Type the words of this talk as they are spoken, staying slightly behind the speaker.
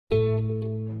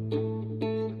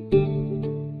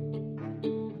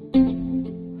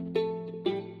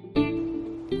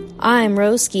I'm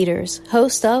Rose Skeeters,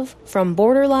 host of From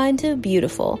Borderline to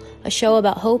Beautiful, a show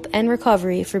about hope and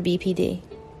recovery for BPD.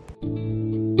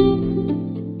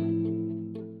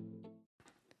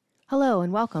 Hello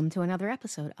and welcome to another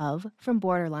episode of From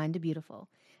Borderline to Beautiful.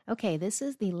 Okay, this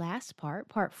is the last part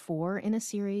 4 in a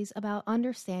series about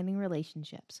understanding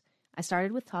relationships. I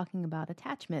started with talking about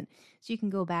attachment, so you can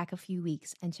go back a few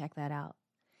weeks and check that out.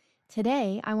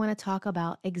 Today, I want to talk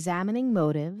about examining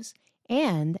motives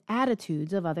and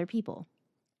attitudes of other people.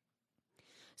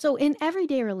 So in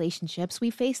everyday relationships, we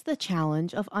face the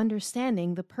challenge of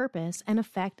understanding the purpose and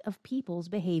effect of people's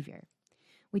behavior.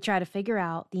 We try to figure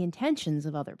out the intentions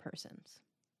of other persons.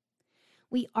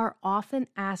 We are often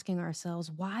asking ourselves,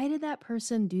 why did that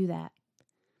person do that?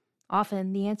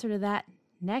 Often, the answer to that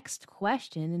next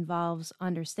question involves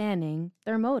understanding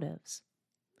their motives.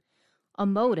 A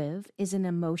motive is an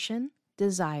emotion,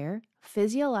 desire,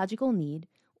 physiological need,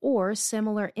 or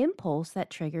similar impulse that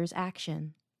triggers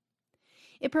action.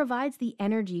 It provides the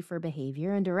energy for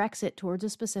behavior and directs it towards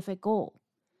a specific goal.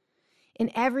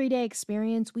 In everyday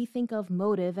experience, we think of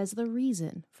motive as the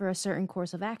reason for a certain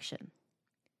course of action.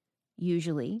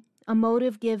 Usually, a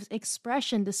motive gives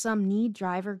expression to some need,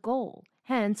 drive, or goal.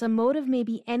 Hence, a motive may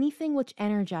be anything which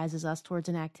energizes us towards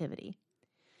an activity.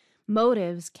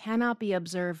 Motives cannot be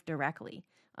observed directly.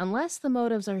 Unless the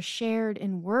motives are shared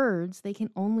in words, they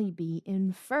can only be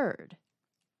inferred.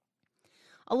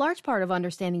 A large part of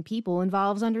understanding people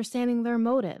involves understanding their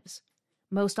motives.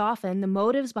 Most often, the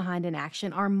motives behind an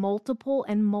action are multiple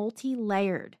and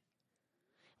multi-layered.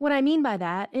 What I mean by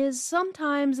that is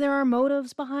sometimes there are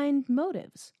motives behind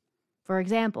motives. For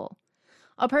example,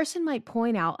 a person might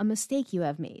point out a mistake you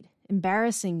have made,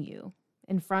 embarrassing you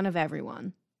in front of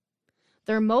everyone.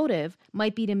 Their motive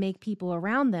might be to make people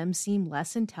around them seem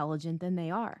less intelligent than they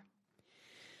are.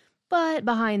 But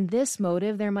behind this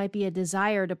motive, there might be a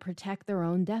desire to protect their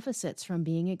own deficits from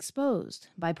being exposed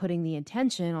by putting the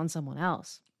attention on someone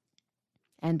else.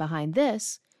 And behind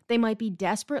this, they might be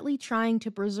desperately trying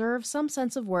to preserve some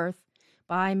sense of worth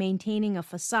by maintaining a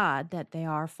facade that they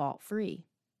are fault-free.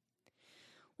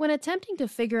 When attempting to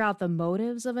figure out the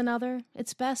motives of another,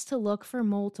 it's best to look for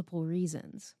multiple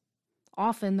reasons.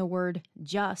 Often the word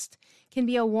just can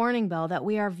be a warning bell that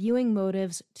we are viewing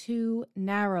motives too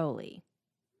narrowly.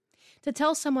 To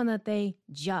tell someone that they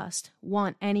just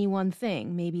want any one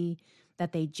thing, maybe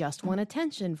that they just want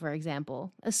attention, for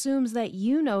example, assumes that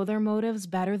you know their motives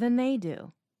better than they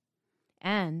do.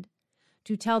 And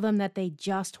to tell them that they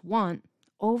just want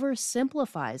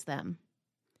oversimplifies them.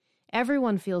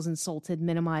 Everyone feels insulted,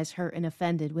 minimized, hurt, and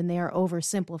offended when they are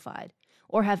oversimplified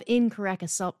or have incorrect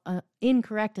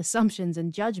assumptions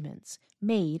and judgments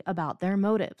made about their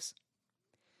motives.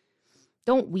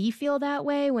 Don't we feel that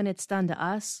way when it's done to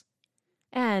us?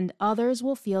 And others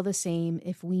will feel the same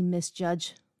if we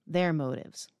misjudge their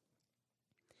motives.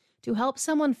 To help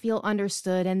someone feel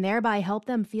understood and thereby help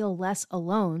them feel less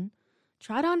alone,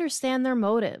 try to understand their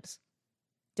motives.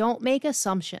 Don't make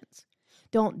assumptions.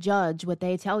 Don't judge what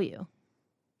they tell you.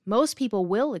 Most people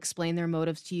will explain their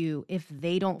motives to you if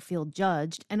they don't feel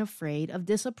judged and afraid of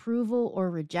disapproval or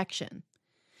rejection.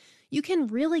 You can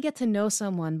really get to know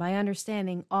someone by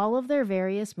understanding all of their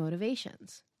various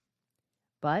motivations.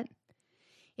 But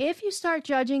if you start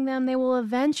judging them, they will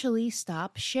eventually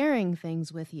stop sharing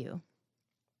things with you.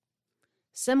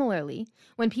 Similarly,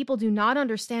 when people do not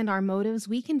understand our motives,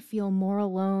 we can feel more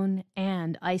alone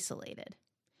and isolated.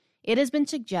 It has been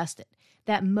suggested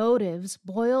that motives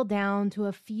boil down to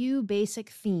a few basic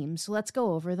themes, so let's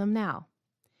go over them now.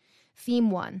 Theme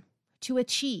 1, to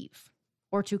achieve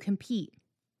or to compete.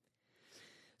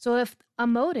 So if a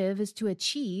motive is to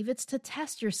achieve, it's to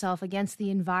test yourself against the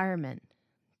environment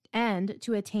and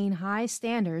to attain high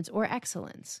standards or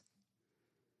excellence.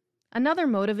 Another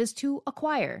motive is to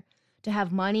acquire, to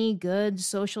have money, goods,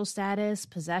 social status,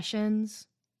 possessions.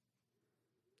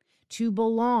 To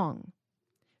belong,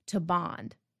 to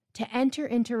bond, to enter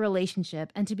into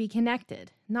relationship and to be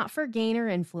connected, not for gain or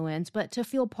influence, but to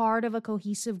feel part of a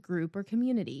cohesive group or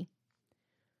community.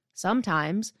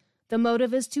 Sometimes the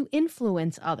motive is to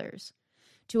influence others,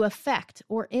 to affect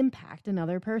or impact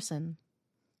another person.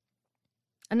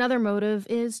 Another motive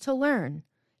is to learn,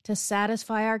 to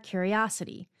satisfy our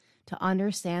curiosity, to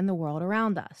understand the world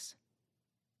around us.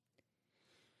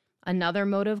 Another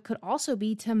motive could also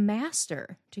be to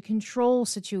master, to control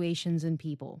situations and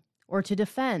people, or to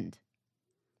defend,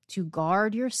 to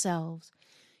guard yourselves,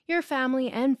 your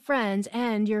family and friends,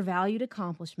 and your valued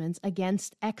accomplishments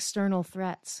against external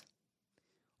threats,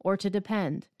 or to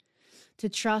depend, to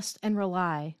trust and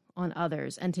rely on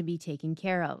others and to be taken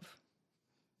care of.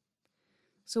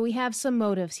 So we have some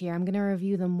motives here. I'm going to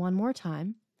review them one more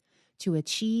time. to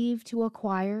achieve, to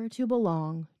acquire, to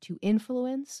belong, to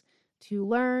influence, to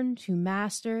learn, to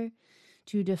master,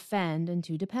 to defend, and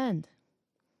to depend.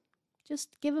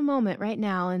 Just give a moment right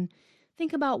now and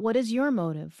think about what is your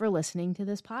motive for listening to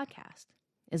this podcast.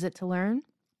 Is it to learn?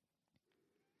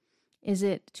 Is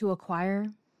it to acquire,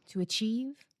 to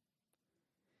achieve?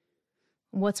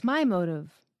 What's my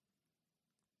motive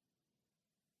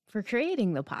for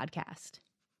creating the podcast?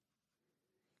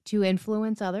 To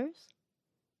influence others?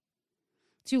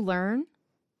 To learn?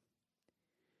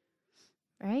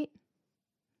 Right?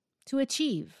 To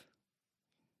achieve.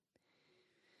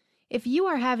 If you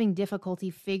are having difficulty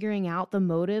figuring out the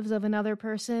motives of another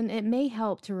person, it may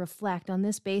help to reflect on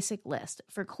this basic list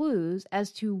for clues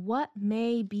as to what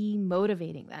may be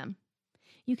motivating them.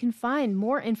 You can find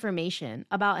more information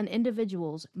about an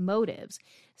individual's motives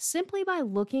simply by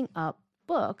looking up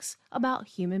books about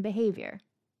human behavior.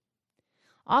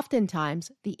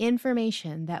 Oftentimes, the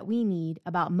information that we need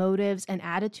about motives and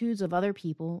attitudes of other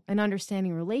people and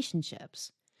understanding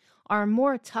relationships are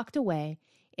more tucked away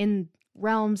in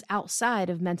realms outside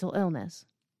of mental illness.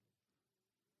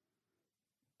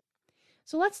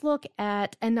 So let's look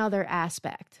at another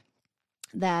aspect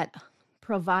that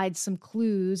provides some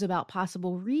clues about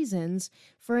possible reasons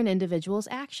for an individual's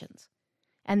actions,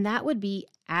 and that would be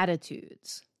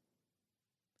attitudes.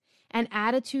 An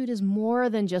attitude is more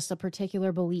than just a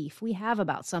particular belief we have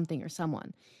about something or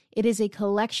someone. It is a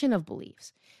collection of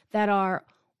beliefs that are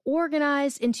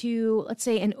organized into, let's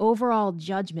say, an overall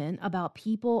judgment about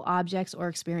people, objects, or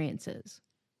experiences.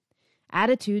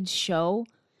 Attitudes show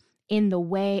in the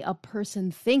way a person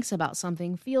thinks about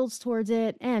something, feels towards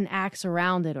it, and acts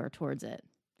around it or towards it.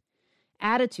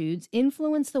 Attitudes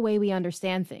influence the way we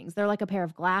understand things. They're like a pair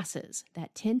of glasses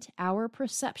that tint our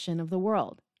perception of the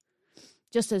world.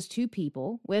 Just as two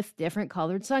people with different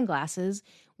colored sunglasses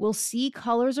will see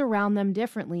colors around them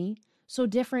differently, so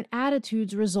different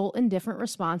attitudes result in different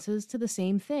responses to the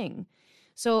same thing.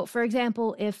 So, for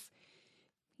example, if,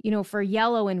 for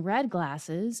yellow and red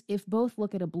glasses, if both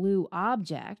look at a blue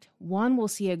object, one will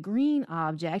see a green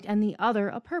object and the other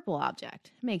a purple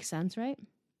object. Makes sense, right?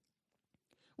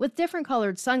 With different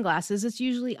colored sunglasses, it's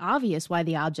usually obvious why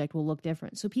the object will look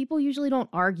different. So people usually don't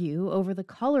argue over the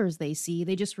colors they see.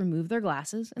 They just remove their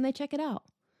glasses and they check it out.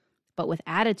 But with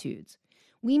attitudes,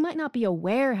 we might not be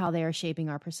aware how they are shaping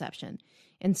our perception.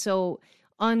 And so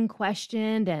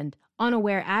unquestioned and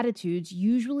unaware attitudes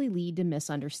usually lead to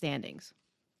misunderstandings.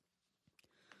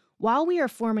 While we are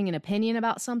forming an opinion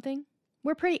about something,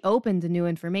 we're pretty open to new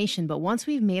information, but once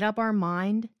we've made up our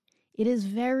mind, it is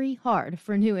very hard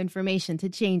for new information to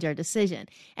change our decision.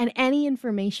 And any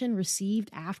information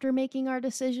received after making our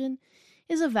decision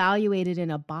is evaluated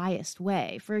in a biased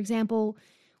way. For example,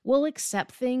 we'll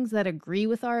accept things that agree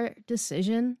with our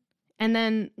decision, and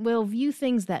then we'll view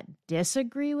things that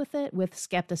disagree with it with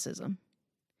skepticism.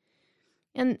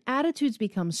 And attitudes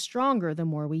become stronger the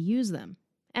more we use them,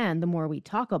 and the more we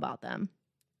talk about them.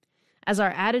 As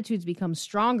our attitudes become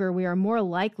stronger, we are more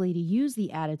likely to use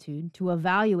the attitude to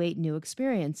evaluate new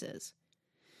experiences,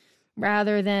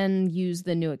 rather than use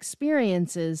the new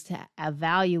experiences to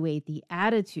evaluate the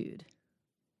attitude.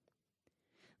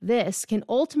 This can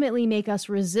ultimately make us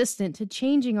resistant to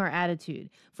changing our attitude,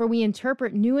 for we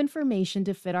interpret new information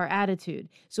to fit our attitude.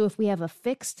 So if we have a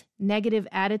fixed negative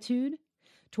attitude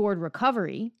toward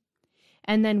recovery,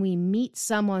 and then we meet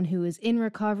someone who is in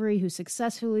recovery, who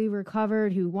successfully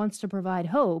recovered, who wants to provide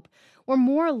hope, we're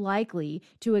more likely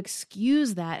to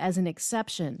excuse that as an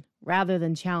exception rather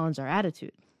than challenge our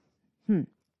attitude.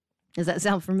 Does that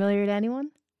sound familiar to anyone?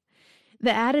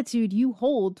 The attitude you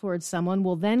hold towards someone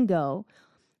will then go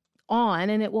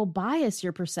on, and it will bias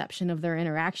your perception of their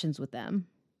interactions with them.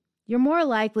 You're more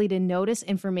likely to notice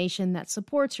information that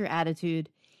supports your attitude,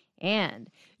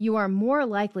 and you are more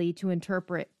likely to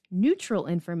interpret neutral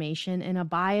information in a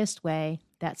biased way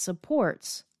that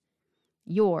supports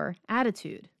your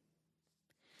attitude.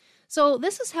 So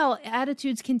this is how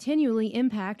attitudes continually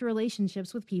impact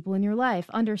relationships with people in your life.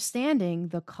 Understanding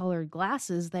the colored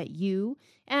glasses that you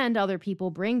and other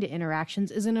people bring to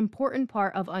interactions is an important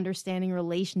part of understanding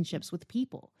relationships with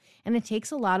people, and it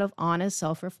takes a lot of honest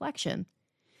self-reflection.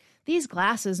 These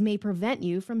glasses may prevent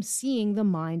you from seeing the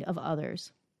mind of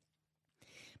others.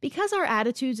 Because our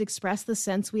attitudes express the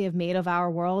sense we have made of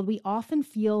our world, we often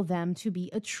feel them to be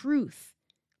a truth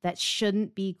that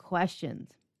shouldn't be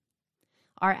questioned.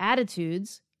 Our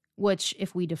attitudes, which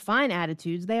if we define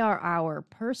attitudes, they are our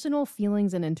personal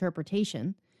feelings and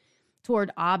interpretation toward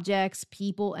objects,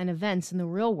 people, and events in the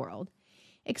real world,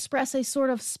 express a sort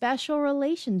of special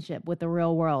relationship with the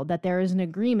real world, that there is an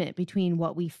agreement between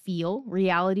what we feel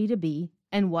reality to be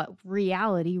and what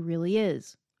reality really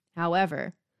is.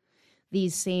 However,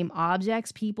 these same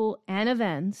objects, people, and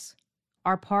events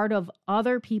are part of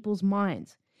other people's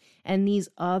minds, and these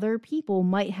other people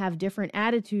might have different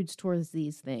attitudes towards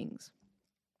these things.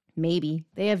 Maybe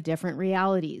they have different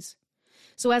realities.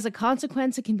 So as a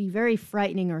consequence, it can be very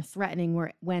frightening or threatening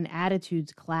when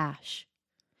attitudes clash.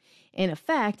 In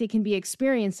effect, it can be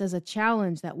experienced as a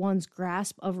challenge that one's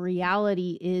grasp of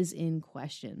reality is in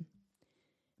question.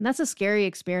 And that's a scary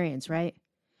experience, right?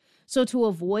 So to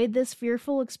avoid this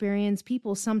fearful experience,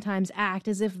 people sometimes act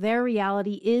as if their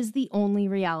reality is the only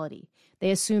reality.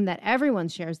 They assume that everyone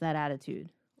shares that attitude.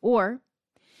 Or,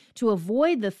 to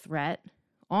avoid the threat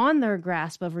on their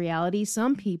grasp of reality,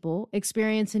 some people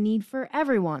experience a need for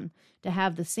everyone to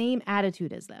have the same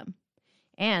attitude as them,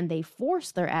 and they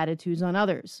force their attitudes on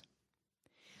others.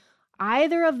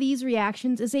 Either of these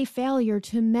reactions is a failure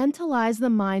to mentalize the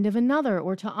mind of another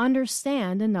or to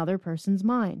understand another person's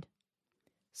mind.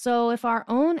 So if our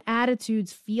own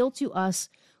attitudes feel to us,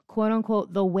 quote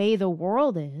unquote, the way the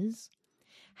world is,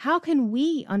 how can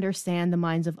we understand the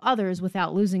minds of others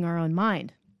without losing our own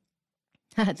mind?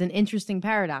 That's an interesting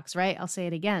paradox, right? I'll say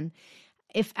it again.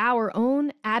 If our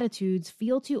own attitudes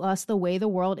feel to us the way the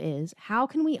world is, how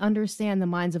can we understand the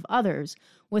minds of others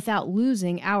without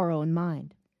losing our own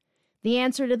mind? The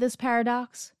answer to this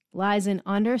paradox lies in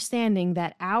understanding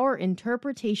that our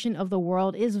interpretation of the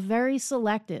world is very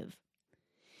selective.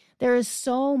 There is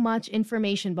so much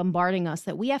information bombarding us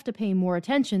that we have to pay more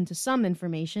attention to some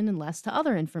information and less to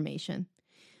other information.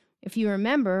 If you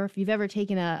remember, if you've ever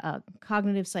taken a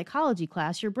cognitive psychology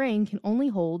class, your brain can only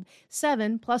hold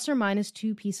 7 plus or minus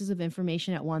 2 pieces of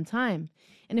information at one time.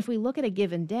 And if we look at a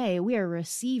given day, we are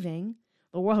receiving,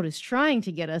 the world is trying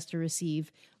to get us to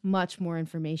receive much more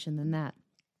information than that.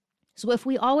 So if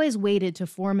we always waited to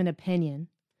form an opinion,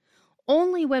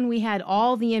 only when we had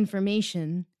all the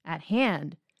information at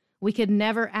hand, we could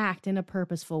never act in a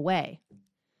purposeful way.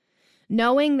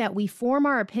 Knowing that we form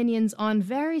our opinions on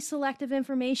very selective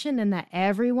information and that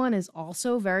everyone is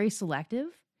also very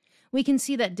selective, we can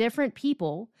see that different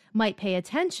people might pay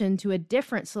attention to a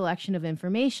different selection of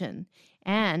information,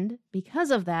 and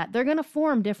because of that, they're going to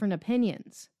form different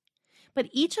opinions. But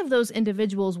each of those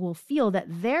individuals will feel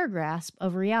that their grasp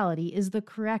of reality is the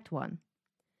correct one.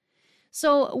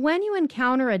 So when you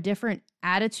encounter a different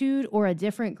attitude or a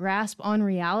different grasp on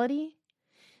reality,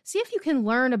 see if you can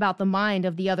learn about the mind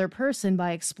of the other person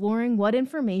by exploring what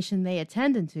information they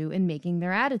attended to in making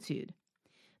their attitude.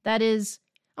 That is,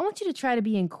 I want you to try to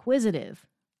be inquisitive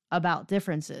about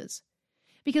differences.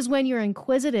 Because when you're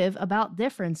inquisitive about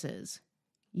differences,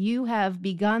 you have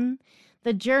begun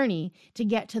the journey to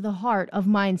get to the heart of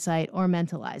mindsight or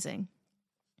mentalizing.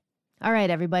 All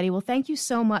right, everybody. Well, thank you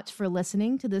so much for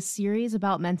listening to this series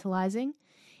about mentalizing.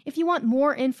 If you want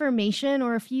more information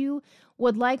or if you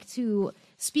would like to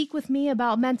speak with me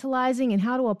about mentalizing and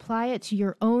how to apply it to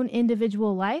your own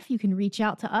individual life, you can reach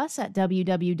out to us at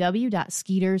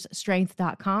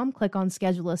www.skeetersstrength.com. Click on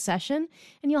Schedule a Session,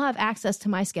 and you'll have access to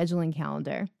my scheduling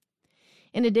calendar.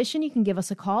 In addition, you can give us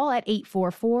a call at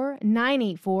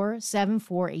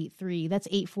 844-984-7483. That's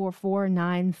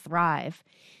 844-9-THRIVE.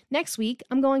 Next week,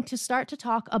 I'm going to start to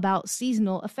talk about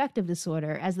seasonal affective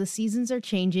disorder as the seasons are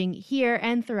changing here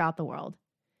and throughout the world.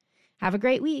 Have a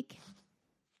great week.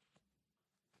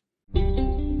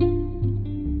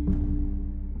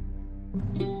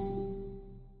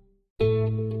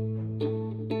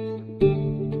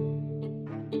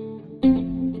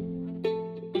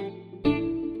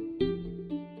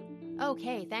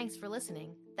 Okay, thanks for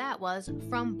listening. That was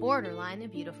From Borderline to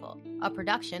Beautiful, a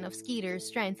production of Skeeter's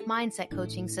Strength Mindset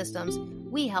Coaching Systems.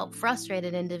 We help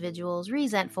frustrated individuals,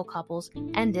 resentful couples,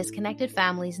 and disconnected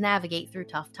families navigate through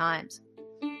tough times.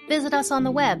 Visit us on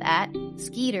the web at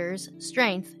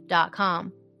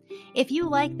skeetersstrength.com. If you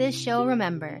like this show,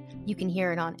 remember, you can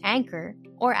hear it on Anchor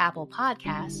or Apple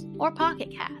Podcasts or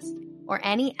Pocket Cast or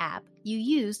any app you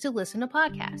use to listen to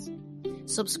podcasts.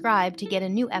 Subscribe to get a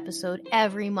new episode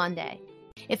every Monday.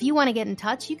 If you want to get in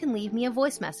touch, you can leave me a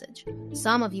voice message.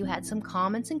 Some of you had some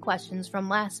comments and questions from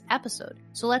last episode,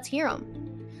 so let's hear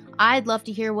them. I'd love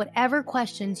to hear whatever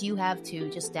questions you have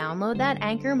too. Just download that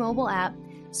Anchor mobile app,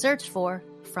 search for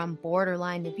From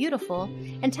Borderline to Beautiful,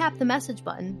 and tap the message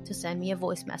button to send me a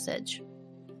voice message.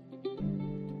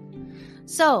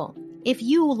 So, if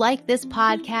you like this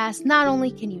podcast, not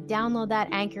only can you download that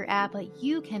Anchor app, but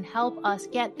you can help us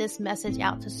get this message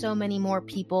out to so many more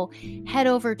people. Head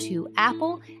over to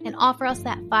Apple and offer us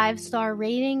that 5-star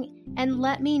rating and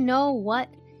let me know what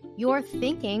you're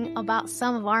thinking about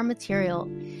some of our material.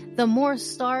 The more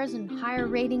stars and higher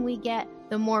rating we get,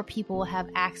 the more people will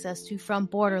have access to From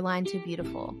Borderline to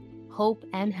Beautiful. hope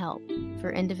and help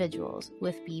for individuals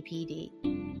with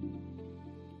BPD.